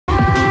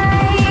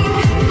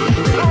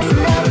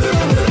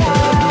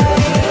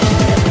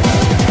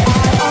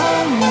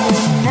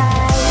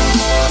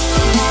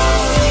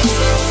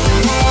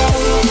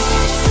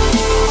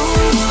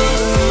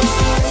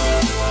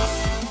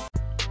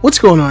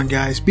going on,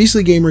 guys?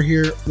 Beastly Gamer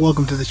here.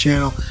 Welcome to the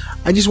channel.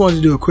 I just wanted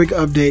to do a quick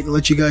update and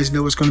let you guys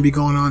know what's going to be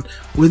going on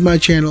with my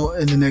channel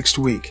in the next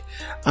week.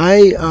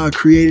 I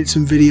created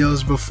some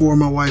videos before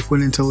my wife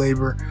went into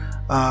labor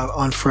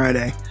on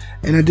Friday,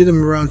 and I did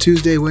them around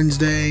Tuesday,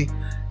 Wednesday,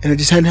 and I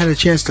just hadn't had a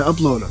chance to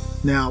upload them.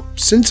 Now,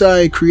 since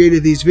I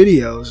created these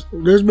videos,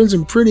 there's been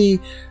some pretty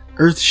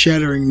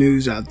earth-shattering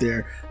news out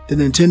there. The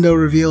Nintendo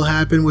reveal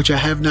happened, which I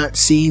have not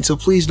seen, so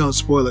please don't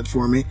spoil it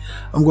for me.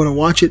 I'm going to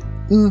watch it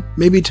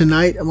maybe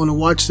tonight. I'm going to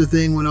watch the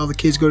thing when all the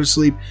kids go to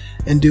sleep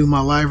and do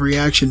my live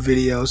reaction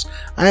videos.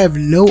 I have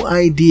no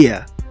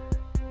idea,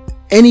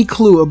 any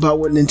clue about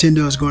what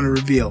Nintendo is going to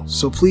reveal,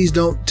 so please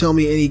don't tell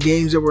me any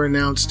games that were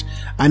announced.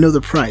 I know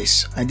the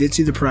price. I did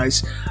see the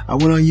price. I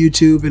went on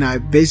YouTube and I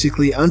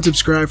basically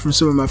unsubscribed from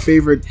some of my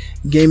favorite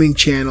gaming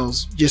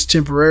channels just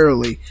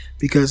temporarily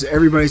because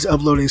everybody's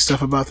uploading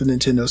stuff about the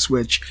Nintendo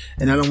Switch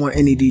and I don't want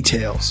any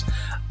details.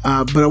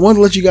 But I want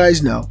to let you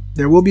guys know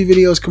there will be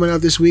videos coming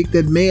out this week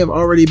that may have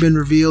already been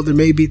revealed. There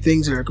may be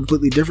things that are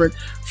completely different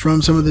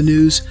from some of the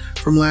news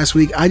from last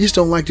week. I just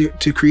don't like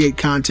to create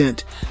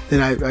content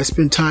that I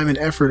spend time and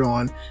effort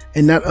on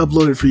and not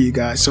upload it for you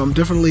guys. So I'm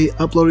definitely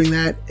uploading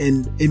that,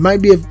 and it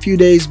might be a few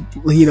days,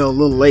 you know, a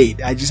little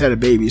late. I just had a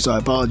baby, so I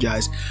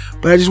apologize.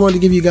 But I just wanted to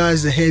give you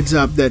guys the heads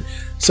up that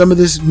some of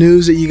this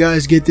news that you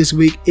guys get this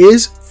week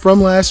is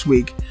from last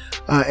week.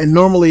 And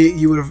normally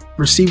you would have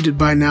received it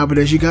by now, but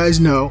as you guys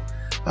know,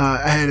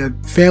 I had a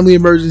family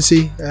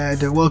emergency. I had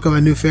to welcome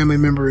a new family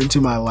member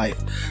into my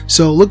life.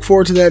 So look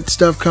forward to that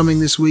stuff coming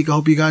this week. I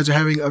hope you guys are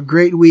having a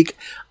great week.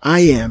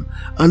 I'm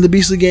the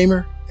Beastly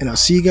Gamer, and I'll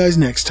see you guys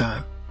next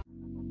time.